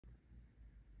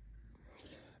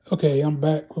Okay, I'm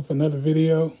back with another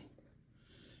video.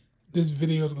 This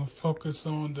video is going to focus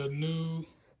on the new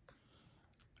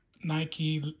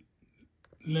Nike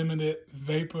Limited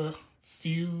Vapor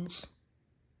Fuse.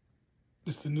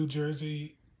 This is the new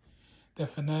jersey that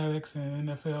Fanatics and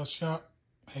F.U.S.E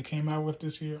had came out with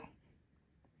this year.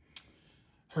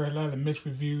 Heard a lot of mixed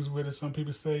reviews with it. Some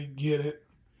people say get it.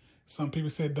 Some people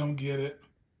say don't get it.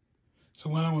 So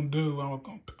what I'm going to do, I'm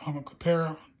going to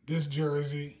compare this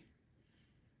jersey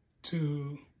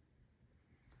to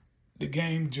the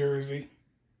game jersey,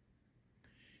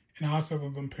 and I'm also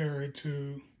going to compare it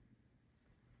to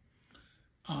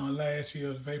last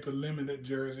year's Vapor Limited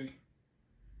jersey.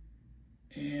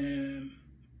 And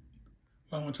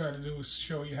what I'm going to try to do is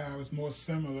show you how it's more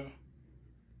similar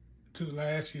to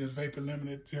last year's Vapor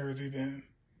Limited jersey than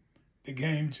the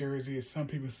game jersey. As some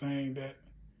people saying that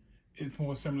it's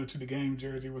more similar to the game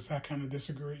jersey, which I kind of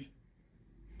disagree.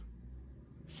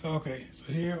 So, okay,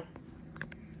 so here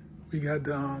we got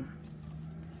the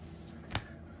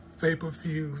Vapor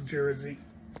Fuse jersey.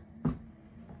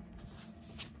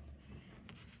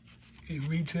 It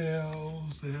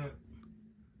retails at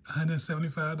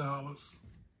 $175.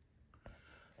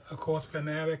 Of course,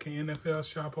 Fanatic and NFL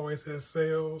shop always has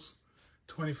sales,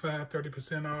 25,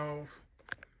 30% off.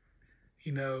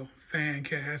 You know, fan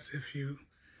cast if you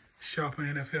shop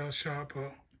an NFL shop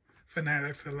or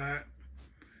Fanatics a lot.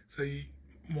 So you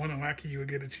more than likely you will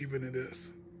get it cheaper than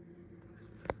this.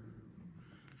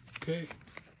 Okay.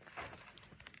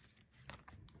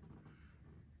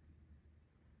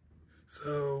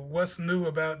 So what's new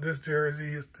about this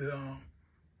jersey is the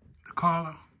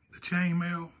collar, the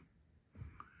chainmail.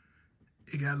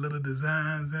 It got little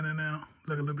designs in it now,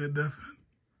 look a little bit different.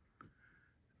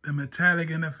 The metallic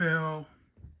NFL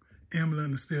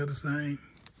emblem is still the same.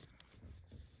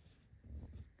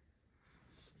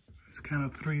 It's kind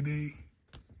of 3D.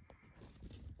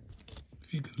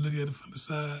 If you can look at it from the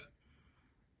side.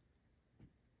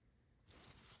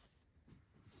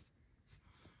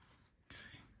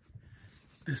 Okay.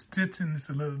 The stitching is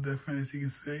a little different, as you can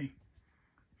see.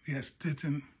 We got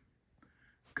stitching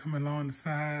coming along the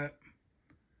side.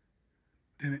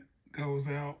 Then it goes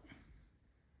out.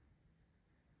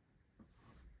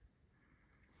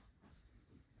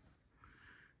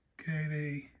 Okay,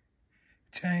 they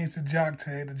changed the jock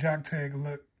tag. The jock tag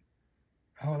look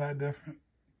a whole lot different.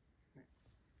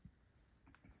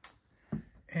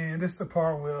 And this is the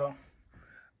part where,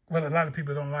 what a lot of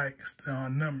people don't like, is the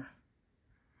number.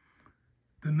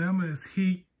 The number is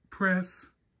heat press.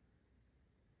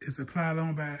 It's applied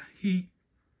on by heat.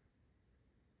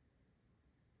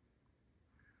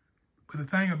 But the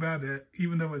thing about that,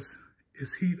 even though it's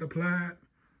heat applied,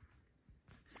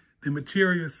 the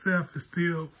material itself is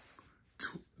still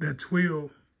that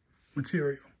twill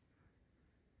material.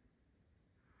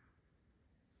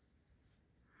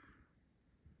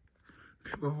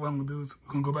 Okay, but what I'm gonna do is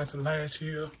we're gonna go back to last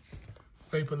year,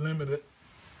 Vapor Limited.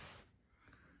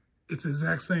 It's the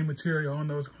exact same material. I don't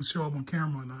know if it's gonna show up on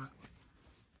camera or not.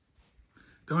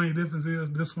 The only difference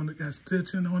is this one got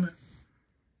stitching on it,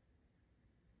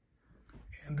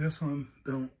 and this one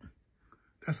don't.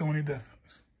 That's the only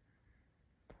difference.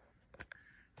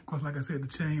 Of course, like I said, the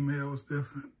chainmail is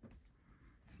different,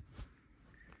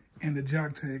 and the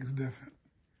jock tag is different.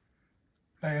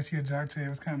 Last year, jock tag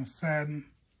was kind of satin.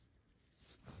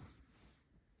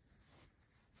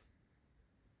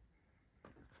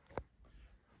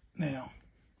 Now,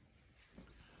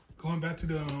 going back to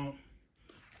the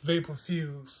Vapor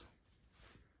Fuse.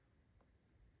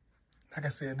 Like I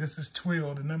said, this is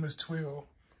 12. The number is 12.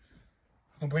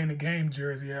 I'm gonna bring the game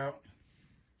jersey out.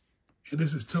 And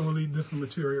this is totally different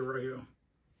material right here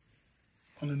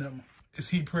on the number. It's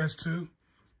heat pressed too,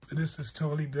 but this is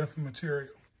totally different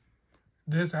material.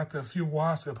 This, after a few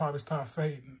washes, it'll probably start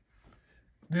fading.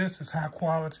 This is high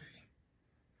quality.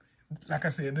 Like I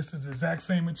said, this is the exact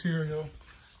same material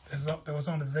that was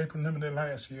on the Vapor Limited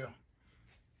last year.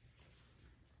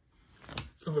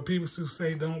 So for people who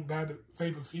say don't buy the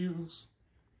Vapor Fuse,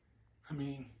 I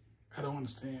mean, I don't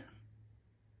understand.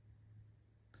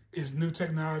 It's new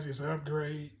technology, it's an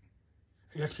upgrade.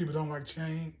 I guess people don't like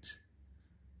change,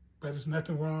 but there's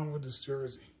nothing wrong with this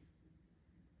jersey.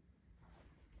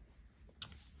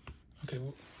 Okay,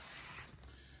 well,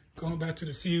 going back to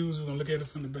the Fuse, we're gonna look at it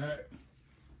from the back.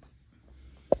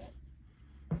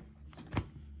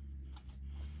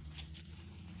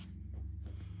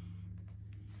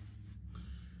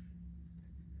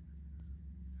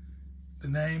 The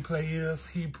nameplate is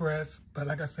heat press, but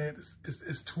like I said,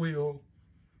 it's twill.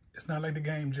 It's not like the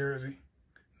game jersey.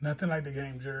 Nothing like the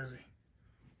game jersey.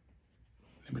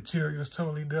 The material is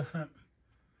totally different.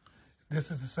 This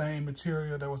is the same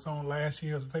material that was on last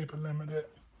year's Vapor Limited.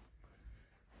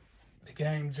 The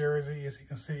game jersey, as you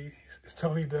can see, it's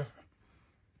totally different.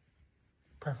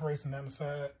 Perforation down the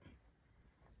side.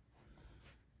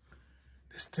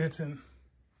 The stitching,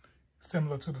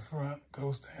 similar to the front,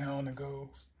 goes down and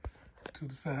goes to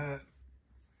the side.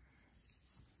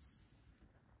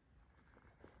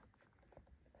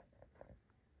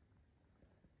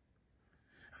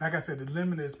 Like I said, the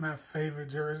Limited is my favorite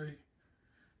jersey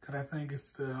because I think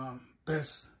it's the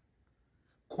best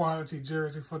quality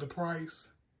jersey for the price.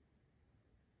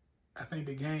 I think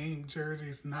the game jersey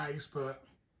is nice, but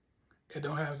it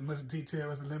don't have as much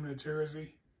detail as the Limited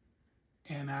jersey.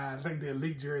 And I think the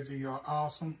Elite jersey are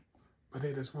awesome, but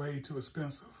they're just way too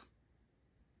expensive.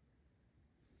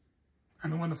 I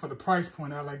mean, for the price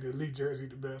point, I like the Elite jersey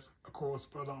the best, of course,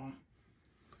 but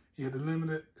yeah, the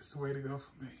Limited is the way to go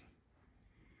for me.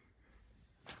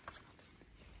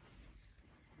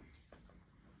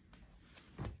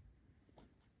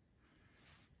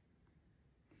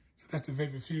 So that's the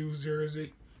F.U.S.E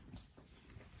jersey.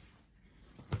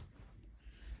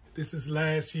 This is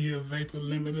last year Vapor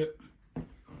Limited.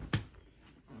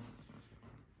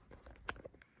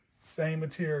 Same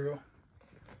material.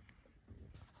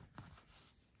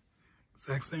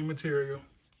 Exact same material.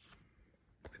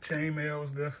 The chainmail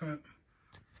is different.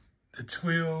 The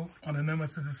twill on the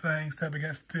numbers is the same, except it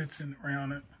got stitching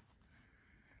around it.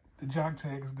 The jock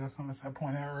tag is different, as I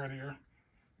pointed out earlier.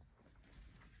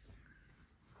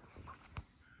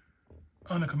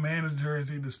 On the Commander's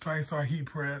jersey, the stripes are heat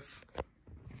pressed.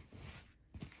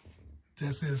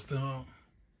 This is the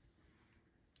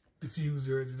F.U.S.E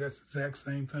jersey. That's the exact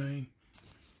same thing.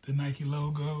 The Nike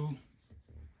logo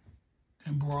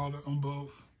embroidered on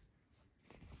both.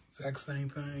 Exact same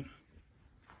thing.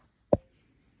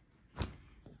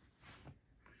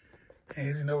 And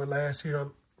as you know, last year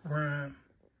run,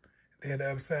 they had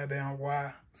the upside down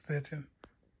Y stitching.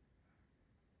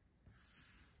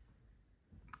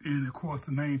 And of course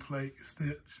the nameplate is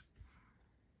stitched.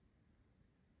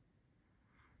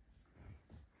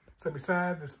 So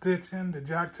besides the stitching, the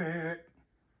jock tag,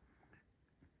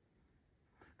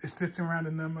 the stitching around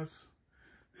the numbers,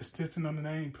 the stitching on the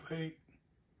nameplate,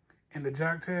 and the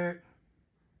jock tag,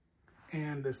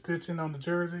 and the stitching on the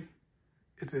jersey,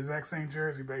 it's the exact same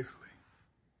jersey basically.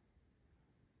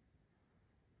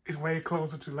 It's way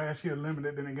closer to last year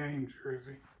Limited than the game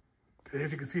jersey.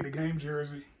 As you can see, the game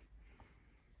jersey,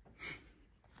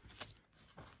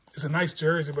 it's a nice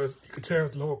jersey, but you can tell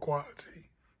it's lower quality.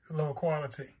 It's lower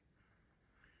quality.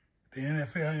 The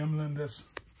NFL emblem, that's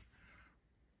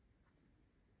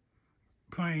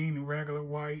plain and regular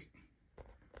white.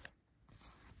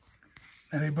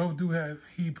 And they both do have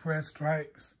heat press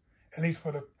stripes, at least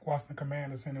for the Washington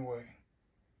Commanders anyway.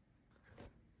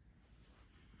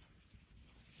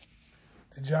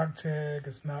 The jock tag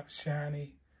is not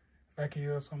shiny like it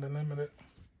is on the Limited.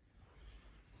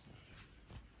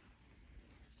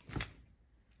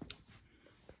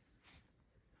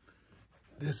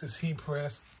 This is heat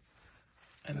pressed,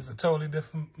 and it's a totally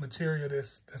different material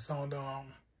that's on the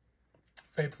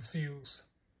F.U.S.E.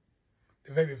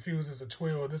 The F.U.S.E is a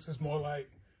twill. This is more like,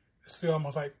 this feels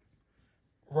almost like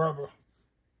rubber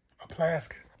or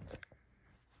plastic.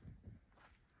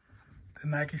 The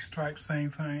Nike stripe,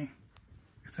 same thing.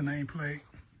 It's a nameplate.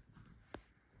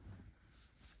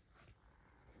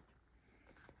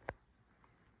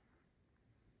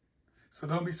 So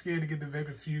don't be scared to get the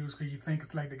F.U.S.E because you think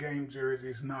it's like the game jersey.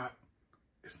 It's not.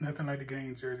 It's nothing like the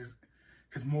game jersey.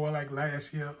 It's more like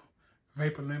last year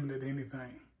Vapor Limited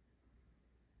anything.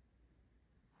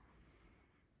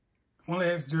 One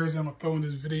last jersey I'm going to throw in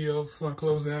this video before I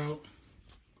close out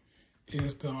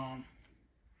is the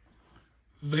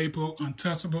Vapor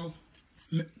Untouchable.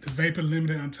 The Vapor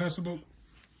Limited Untouchable.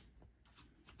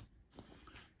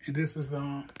 And this is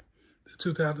the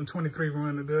 2023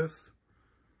 run of this.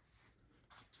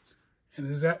 And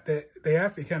is that they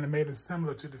actually kind of made it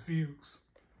similar to the F.U.S.E.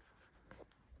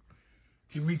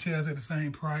 It retails at the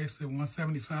same price at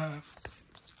 $175.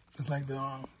 Just like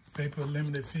the Vapor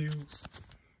Limited F.U.S.E.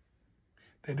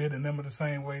 They did the number the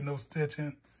same way, no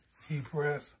stitching, heat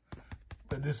press.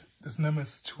 But this number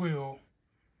is twill.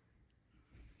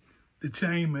 The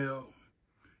chainmail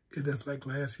is just like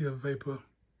last year Vapor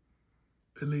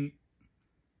Elite.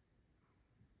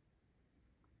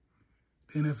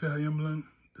 The NFL emblem,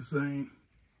 the same.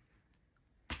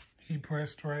 Heat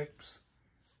press stripes.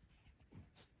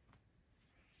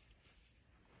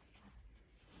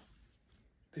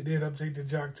 They did update the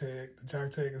jock tag. The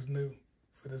jock tag is new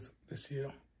for this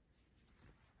year.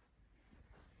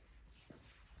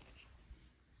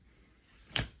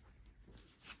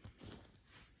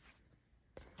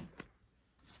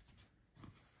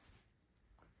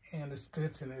 And the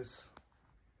stitching is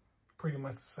pretty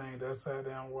much the same, the upside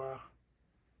down Y.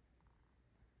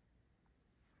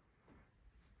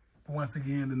 Once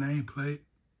again, the nameplate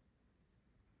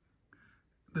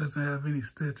doesn't have any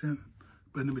stitching,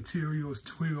 but the material is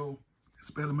twill.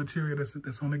 It's better material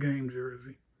that's on the game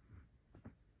jersey.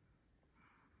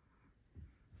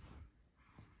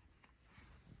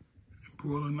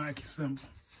 Broiler Nike symbol.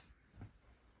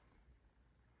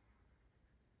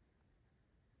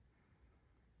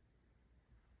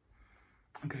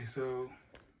 Okay, so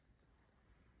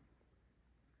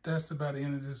that's about the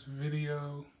end of this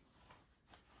video.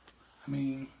 I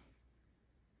mean,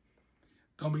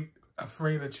 don't be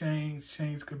afraid of change.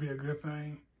 Change could be a good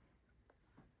thing.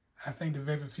 I think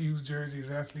the F.U.S.E jersey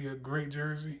is actually a great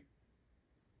jersey.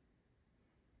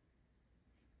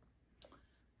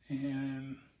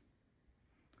 And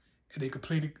if they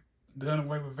completely done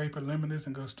away with Vapor Limiteds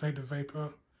and go straight to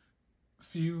Vapor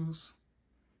F.U.S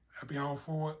E, I'd be all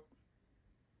for it.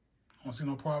 I don't see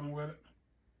no problem with it.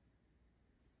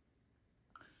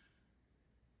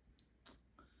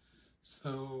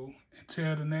 So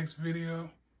until the next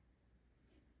video,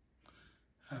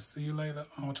 I'll see you later.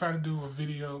 I'm gonna try to do a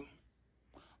video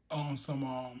on some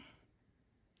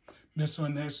Mitchell &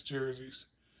 Ness jerseys.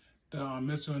 The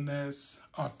Mitchell & Ness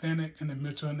Authentic and the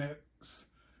Mitchell & Ness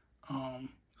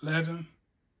Legend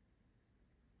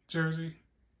jersey.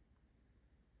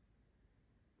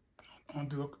 I'm gonna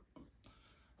do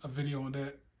a video on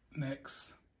that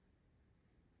next.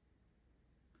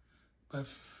 But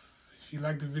if you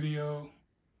like the video,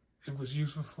 if it was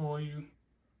useful for you,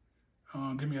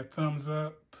 give me a thumbs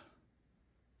up.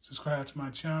 Subscribe to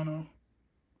my channel.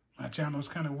 My channel is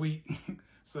kind of weak,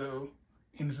 so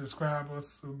any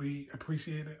subscribers will be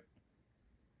appreciated.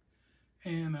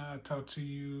 And I'll talk to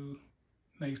you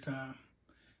next time.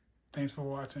 Thanks for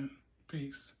watching.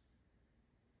 Peace.